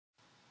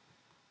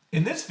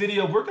In this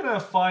video, we're going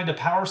to find a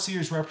power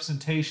series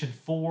representation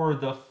for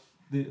the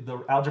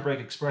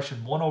algebraic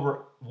expression 1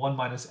 over 1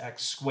 minus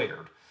x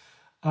squared.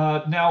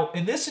 Now,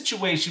 in this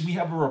situation, we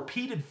have a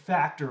repeated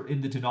factor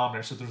in the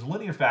denominator. So there's a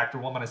linear factor,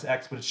 1 minus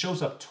x, but it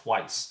shows up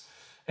twice.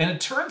 And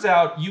it turns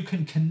out you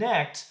can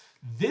connect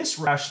this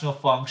rational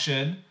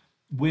function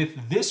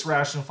with this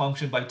rational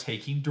function by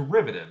taking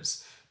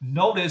derivatives.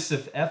 Notice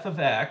if f of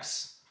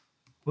x,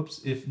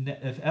 if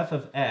f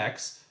of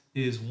x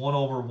is 1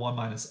 over 1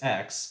 minus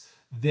x,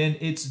 then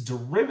its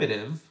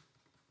derivative,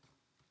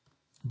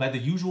 by the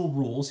usual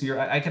rules here,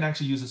 I can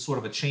actually use a sort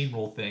of a chain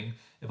rule thing.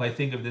 If I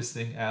think of this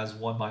thing as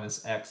 1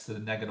 minus x to the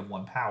negative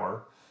 1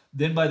 power,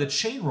 then by the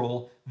chain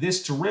rule,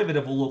 this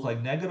derivative will look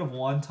like negative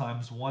 1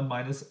 times 1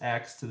 minus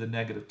x to the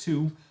negative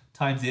 2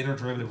 times the inner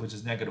derivative, which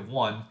is negative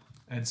 1.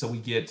 And so we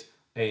get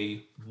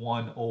a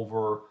 1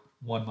 over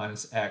 1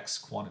 minus x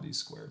quantity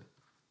squared.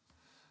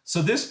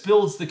 So this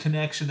builds the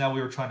connection that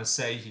we were trying to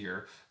say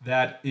here,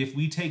 that if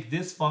we take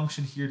this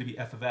function here to be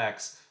f of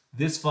x,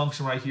 this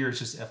function right here is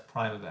just f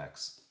prime of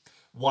x.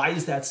 Why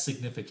is that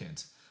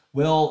significant?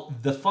 Well,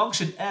 the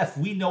function f,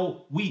 we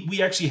know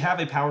we actually have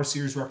a power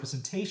series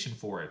representation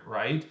for it,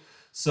 right?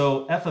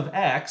 So f of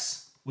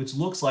x, which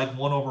looks like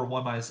 1 over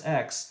 1 minus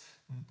x,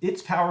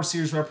 its power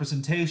series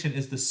representation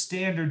is the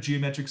standard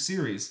geometric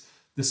series,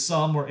 the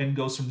sum where n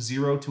goes from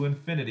 0 to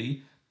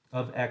infinity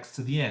of x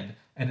to the n.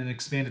 And in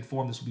expanded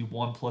form, this would be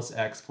 1 plus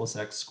x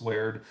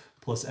squared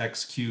plus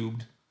x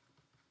cubed,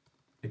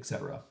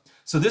 etc.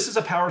 So this is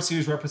a power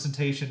series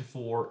representation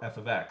for f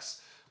of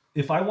x.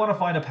 If I want to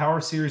find a power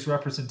series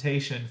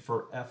representation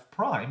for f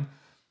prime,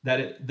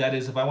 that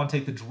is, if I want to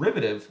take the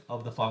derivative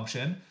of the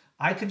function,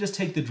 I can just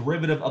take the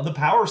derivative of the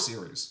power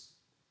series,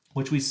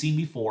 which we've seen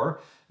before.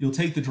 You'll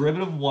take the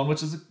derivative of 1,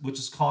 which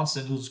is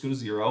constant, it'll just go to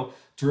 0.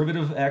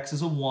 Derivative of x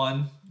is a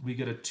 1. We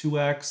get a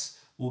 2x.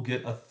 We'll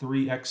get a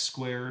 3x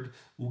squared.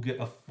 We'll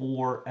get a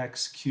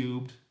 4x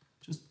cubed.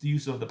 Just the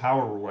use of the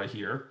power rule right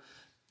here.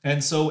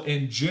 And so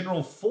in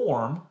general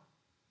form,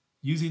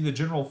 using the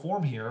general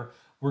form here,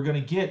 we're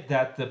going to get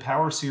that the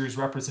power series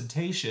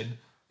representation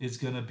is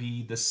going to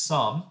be the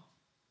sum,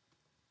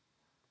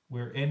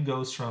 where n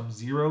goes from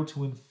 0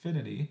 to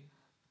infinity.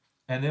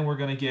 And then we're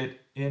going to get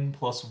n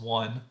plus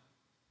 1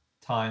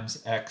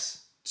 times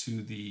x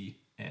to the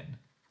n,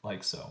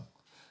 like so.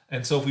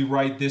 And so if we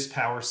write this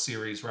power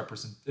series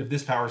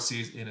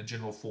in a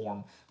general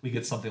form, we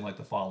get something like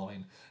the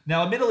following.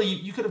 Now, admittedly,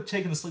 you could have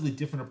taken a slightly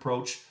different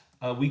approach.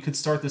 We could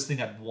start this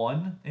thing at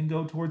 1 and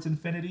go towards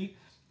infinity,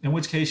 in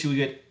which case you would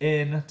get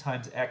n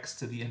times x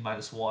to the n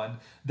minus 1.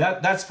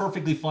 That's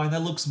perfectly fine.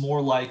 That looks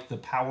more like the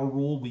power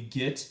rule we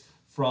get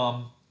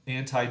from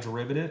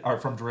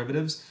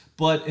derivatives.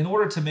 But in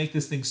order to make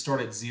this thing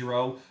start at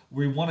 0,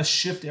 we want to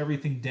shift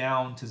everything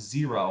down to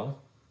 0.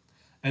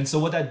 And so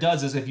what that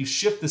does is if you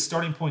shift the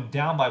starting point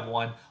down by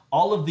 1,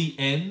 all of the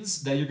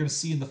n's that you're going to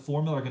see in the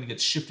formula are going to get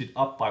shifted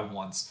up by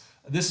 1s.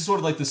 This is sort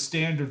of like the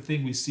standard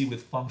thing we see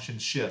with function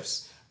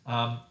shifts.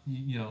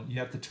 You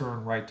have to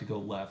turn right to go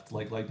left,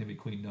 like Lightning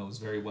McQueen knows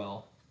very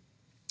well.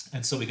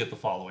 And so we get the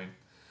following.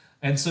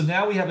 And so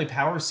now we have a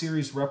power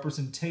series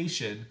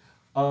representation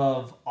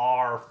of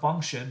our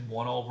function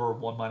 1 over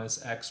 1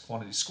 minus x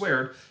quantity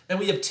squared. And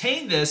we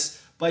obtain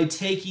this by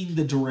taking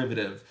the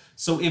derivative.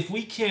 So if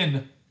we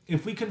can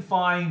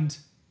find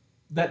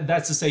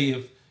that's to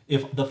say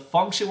if the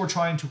function we're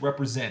trying to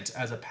represent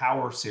as a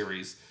power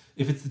series,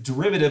 if it's the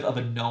derivative of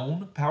a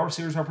known power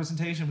series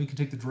representation, we can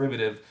take the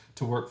derivative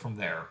to work from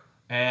there.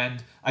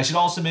 And I should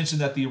also mention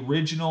that the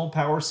original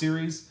power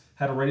series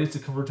had a radius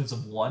of convergence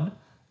of 1,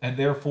 and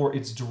therefore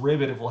its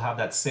derivative will have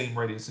that same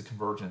radius of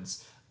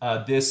convergence.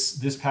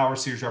 This power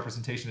series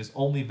representation is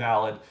only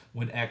valid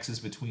when x is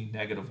between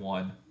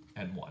 -1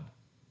 and 1.